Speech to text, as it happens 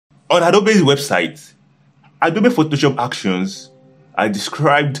On Adobe's website, Adobe Photoshop actions are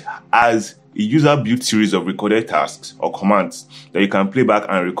described as a user-built series of recorded tasks or commands that you can play back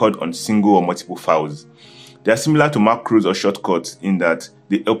and record on single or multiple files. They are similar to macros or shortcuts in that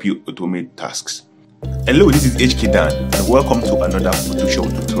they help you automate tasks. Hello, this is HK Dan and welcome to another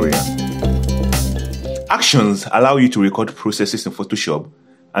Photoshop tutorial. Actions allow you to record processes in Photoshop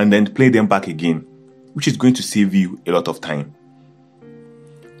and then play them back again, which is going to save you a lot of time.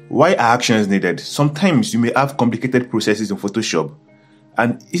 Why are actions needed? Sometimes you may have complicated processes in Photoshop,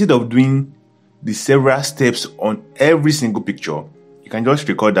 and instead of doing the several steps on every single picture, you can just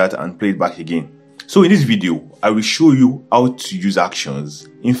record that and play it back again. So in this video, I will show you how to use actions.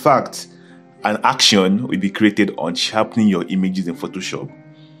 In fact, an action will be created on sharpening your images in Photoshop.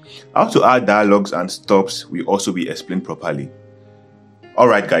 How to add dialogues and stops will also be explained properly.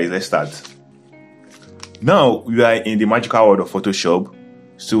 Alright guys, let's start. Now we are in the magical world of Photoshop.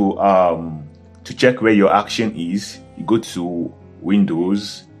 So to check where your action is, you go to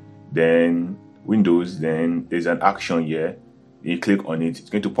Windows, then there's an action here. You click on it,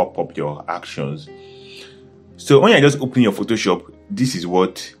 it's going to pop up your actions. So when you're just opening your Photoshop, this is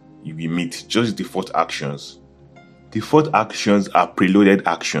what you will meet, just default actions. Default actions are preloaded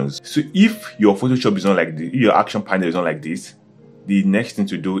actions. So if your Photoshop is not like this, if your action panel is not like this, the next thing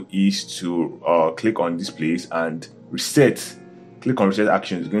to do is to click on this place and reset. Click on reset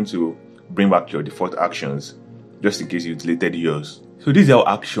actions. It's going to bring back your default actions, just in case you deleted yours. So this is how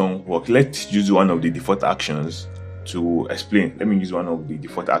action works. Let's use one of the default actions to explain. Let me use one of the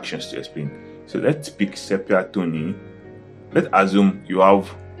default actions to explain. So let's pick sepia toning. Let's assume you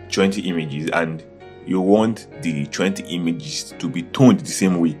have 20 images and you want the 20 images to be toned the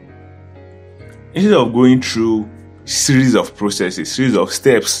same way. Instead of going through series of processes, series of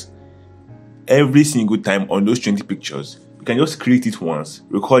steps every single time on those 20 pictures, you can just create it once,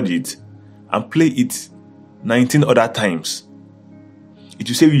 record it, and play it 19 other times. It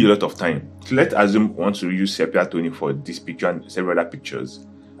will save you a lot of time. So let's assume you want to use sepia toning for this picture and several other pictures.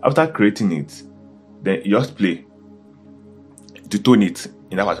 After creating it, then you just play to tone it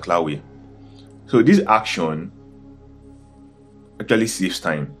in that particular way. So this action actually saves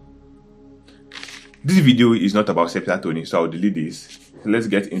time. This video is not about sepia toning, so I'll delete this. So let's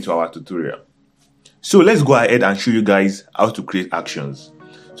get into our tutorial. So let's go ahead and show you guys how to create actions.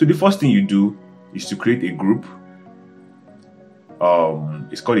 So the first thing you do is to create a group.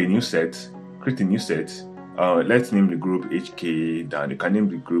 It's called a new set. Create a new set. Let's name the group HK Dan. You can name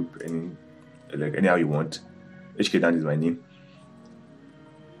the group anyhow you want. HK Dan is my name.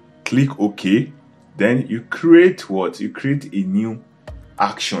 Click OK. Then you create what? You create a new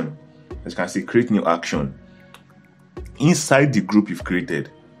action. As you can see, create new action inside the group you've created.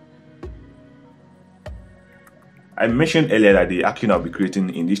 I mentioned earlier that the action I'll be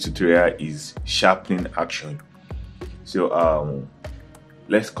creating in this tutorial is sharpening action. So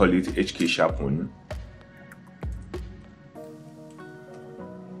let's call it HK sharpen.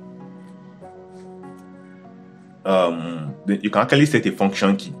 Then you can actually set a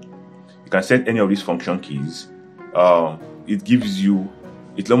function key. You can set any of these function keys. It gives you,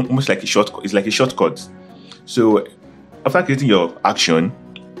 it's almost like a shortcut. It's like a shortcut. So after creating your action,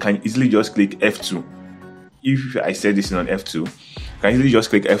 you can easily just click F2. If I set this on F2, you can easily just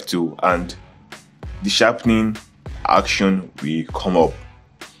click F2 and the sharpening action will come up.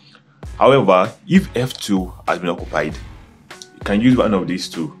 However, if F2 has been occupied, you can use one of these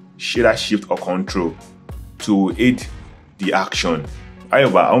two, either Shift or Control, to aid the action.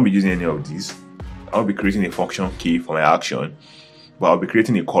 However, I won't be using any of these. I won't be creating a function key for my action, but I'll be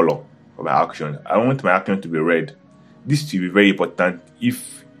creating a color for my action. I want my action to be red. This will be very important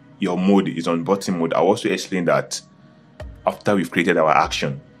if your mode is on button mode. I'll also explain that after we've created our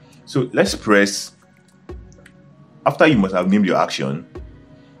action. So let's press, after you must have named your action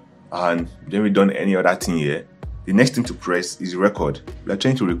and then we've done any other thing here, the next thing to press is record. We are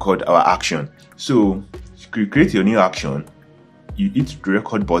trying to record our action. So you create your new action, you hit the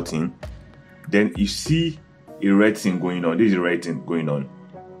record button, then you see a red thing going on. This is a red thing going on.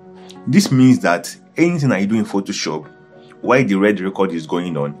 This means that anything I do in Photoshop while the red record is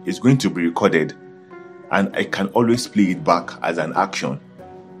going on is going to be recorded, and I can always play it back as an action.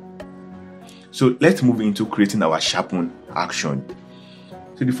 So let's move into creating our sharpen action.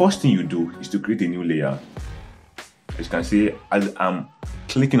 So the first thing you do is to create a new layer. As you can see, as I'm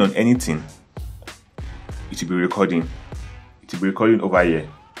clicking on anything, it will be recording. It will be recording over here.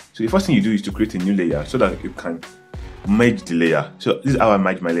 So the first thing you do is to create a new layer so that you can merge the layer. So this is how I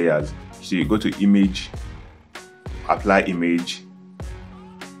merge my layers. So you go to image, apply image,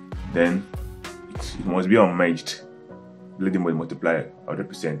 then it must be unmerged. let the mode multiply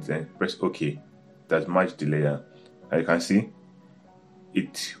 100%, then press OK. That's matched the layer. And you can see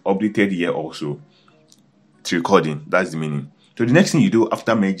it updated here also. It's recording. That's the meaning. So the next thing you do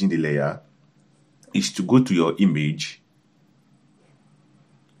after merging the layer is to go to your image,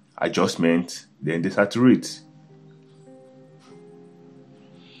 adjustment, then desaturate.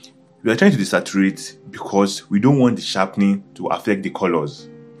 We are trying to desaturate because we don't want the sharpening to affect the colors.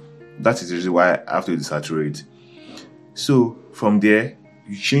 That is the reason why I have to desaturate. So from there,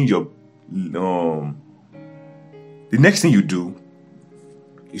 you change your the next thing you do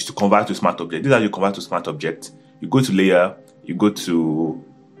is to convert to smart object. This is how you convert to smart object. You go to layer, you go to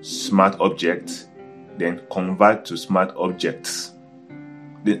smart object, then convert to smart objects.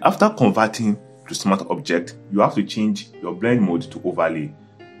 Then after converting to smart object, you have to change your blend mode to overlay.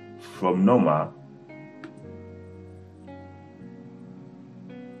 From normal,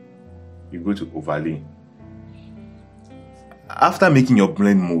 you go to overlay. After making your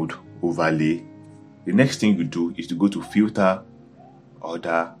blend mode overlay, the next thing you do is to go to filter,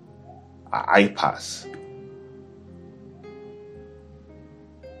 order, high pass.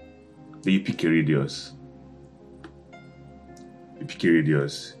 Then you pick a radius.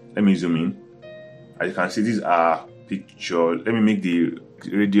 Let me zoom in. As you can see, these are picture. Let me make the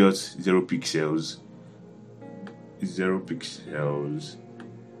radius 0 pixels. 0 pixels.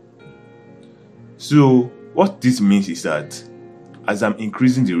 So what this means is that as I'm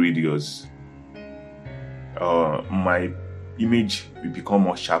increasing the radius, my image will become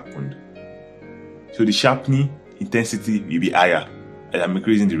more sharpened. So the sharpening intensity will be higher as I'm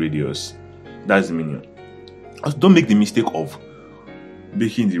increasing the radius. That's the meaning. Also, don't make the mistake of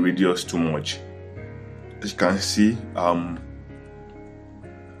making the radius too much. As you can see, the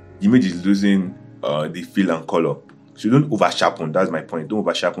image is losing the feel and color. So don't over sharpen. That's my point. Don't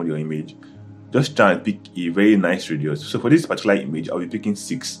over sharpen your image. Just try and pick a very nice radius. So for this particular image, I'll be picking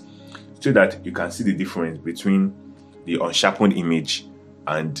 6 so that you can see the difference between the unsharpened image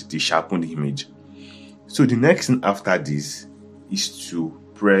and the sharpened image. So the next thing after this is to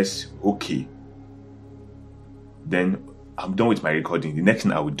press OK. Then I'm done with my recording. The next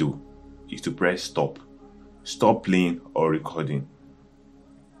thing I will do is to press stop. Stop playing or recording.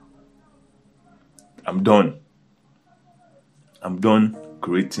 I'm done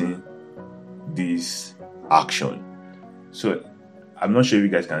creating this action. So I'm not sure if you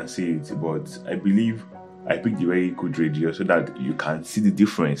guys can see it, but I believe I picked a very good radius so that you can see the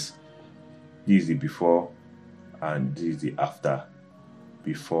difference. This is the before and this is the after.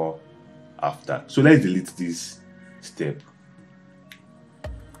 Before, after. So let's delete this step.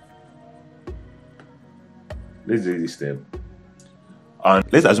 Let's delete this step. And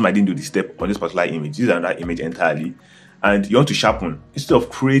let's assume I didn't do the step on this particular image. This is another image entirely. And you want to sharpen. Instead of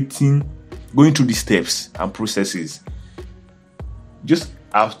going through the steps and processes, you just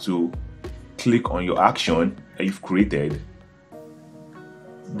have to click on your action that you've created.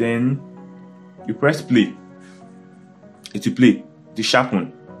 Then you press play. It will play. The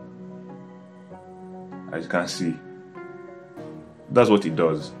sharpen. As you can see, that's what it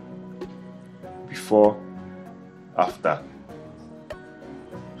does. Before, after.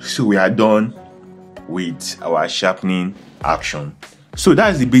 So we are done with our sharpening action. So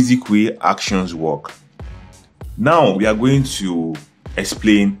that's the basic way actions work. Now we are going to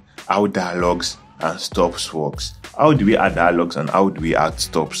explain how dialogues and stops works. How do we add dialogues and how do we add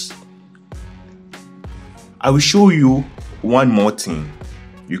stops? I will show you one more thing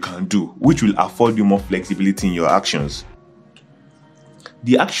you can do which will afford you more flexibility in your actions.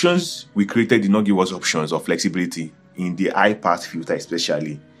 The actions we created did not give us options or flexibility in the high pass filter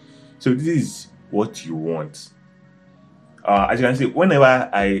especially. So this is what you want. As you can see, when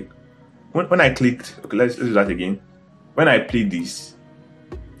I clicked, okay, let's do that again. When I played this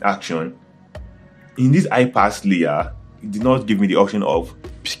action, in this high pass layer, it did not give me the option of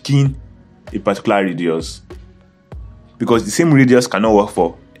picking a particular radius, because the same radius cannot work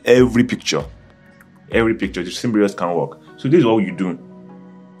for every picture. The same radius can work. So this is what you do.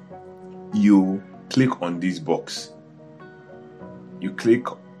 You click on this box. You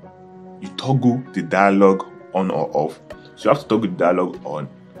toggle the dialogue on or off. So you have to toggle the dialogue on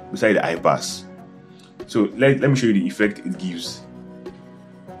beside the high pass. So let me show you the effect it gives.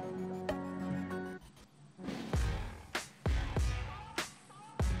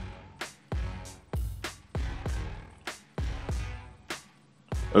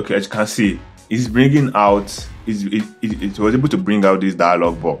 Okay, as you can see, it's bringing out, it was able to bring out this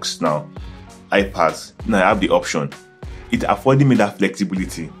dialog box now. I pass. Now I have the option. It afforded me that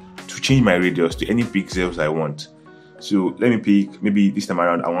flexibility to change my radius to any pixels I want. So let me pick, maybe this time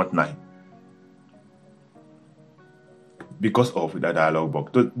around I want 9. because of the dialog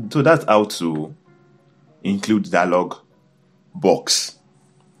box. So that's how to include dialogues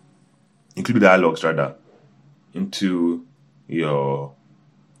rather into your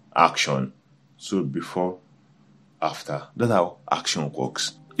action. So before, after, that's how action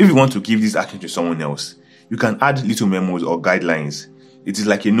works. If you want to give this action to someone else, you can add little memos or guidelines. It is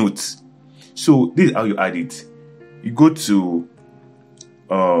like a note. So this is how you add it. You go to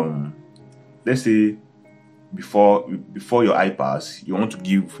let's say before your iPass, you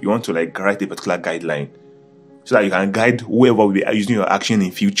want to like write a particular guideline so that you can guide whoever will be using your action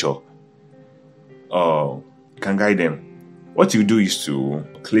in future. You can guide them. What you do is to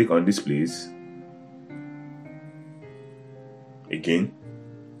click on this place again,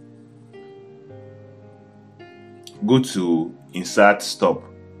 go to insert stop.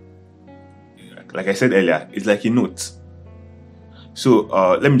 Like I said earlier, it's like a note. So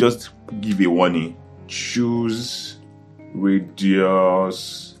let me just give a warning. Choose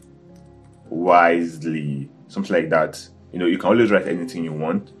radius wisely, something like that. You can always write anything you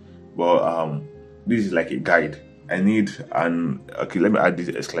want, but this is like a guide. I need okay, let me add this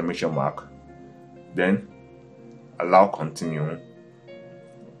exclamation mark, then allow continue.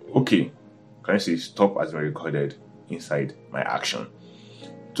 Okay, can you see stop as been recorded inside my action?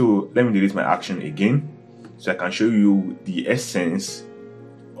 So let me delete my action again so I can show you the essence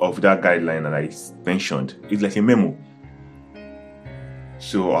of that guideline that I mentioned. It's like a memo.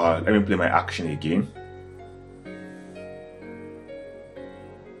 So let me play my action again.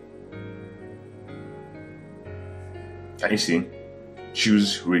 Can you see?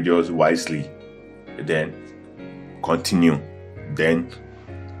 Choose radius wisely, then continue, then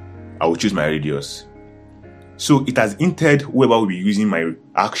I will choose my radius. So it has hinted whoever will be using my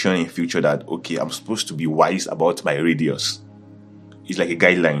action in future that, okay, I'm supposed to be wise about my radius. It's like a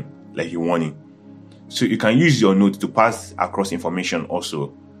guideline, like a warning. So you can use your note to pass across information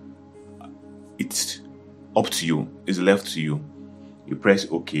also. It's up to you. It's left to you. You press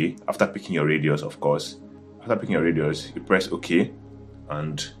OK after picking your radius, of course. After picking your radius, you press OK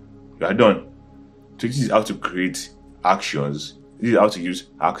and you are done. So this is how to create actions. This is how to use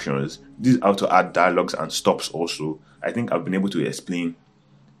actions. This is how to add dialogues and stops also. I think I've been able to explain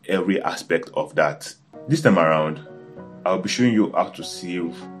every aspect of that. This time around, I'll be showing you how to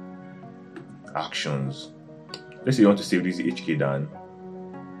save actions. Let's say you want to save this HK down.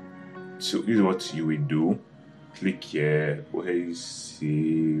 So this is what you will do. Click here, go ahead and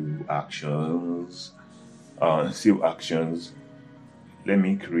save actions. Save actions. Let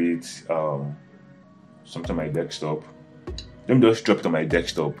me create something on my desktop. Let me just drop it on my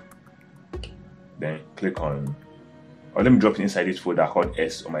desktop. Then click on, or let me drop it inside this folder called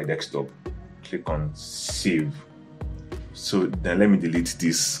S on my desktop. Click on save. So then let me delete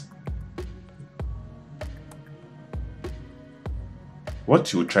this.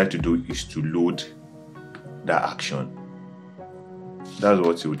 What you try to do is to load that action. That's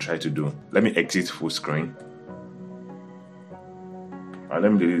what you will try to do. Let me exit full screen. And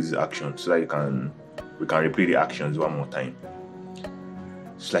let me delete this action so that we can replay the actions one more time.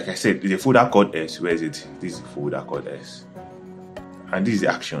 So like I said, it's a folder called S. Where is it? This is a folder called S. And this is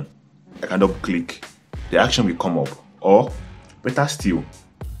the action. I can double click. The action will come up. Or better still,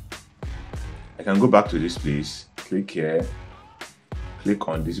 I can go back to this place, click here, click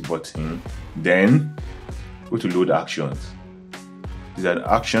on this button, then go to load actions. There's an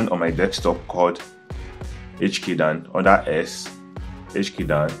action on my desktop called HK down under S, HK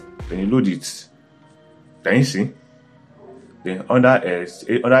down, then you load it. Can you see? Then under S,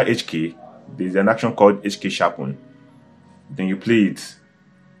 under HK, there's an action called HK sharpen. Then you play it.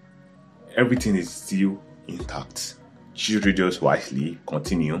 Everything is still intact. Choose radius wisely,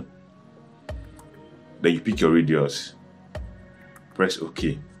 continue. Then you pick your radius, press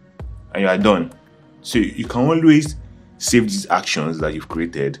OK, and you are done. So you can always save these actions that you've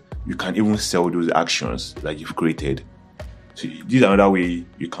created. You can even sell those actions that you've created. So this is another way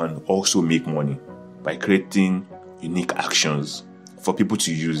you can also make money, by creating unique actions for people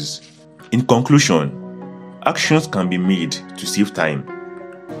to use. In conclusion, actions can be made to save time.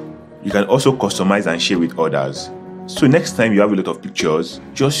 You can also customize and share with others. So next time you have a lot of pictures,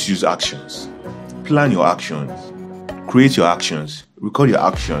 just use actions. Plan your actions, create your actions, record your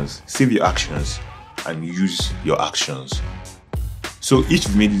actions, save your actions, and use your actions. So if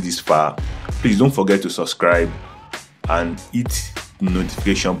you've made it this far, please don't forget to subscribe and hit the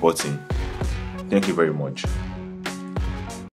notification button. Thank you very much.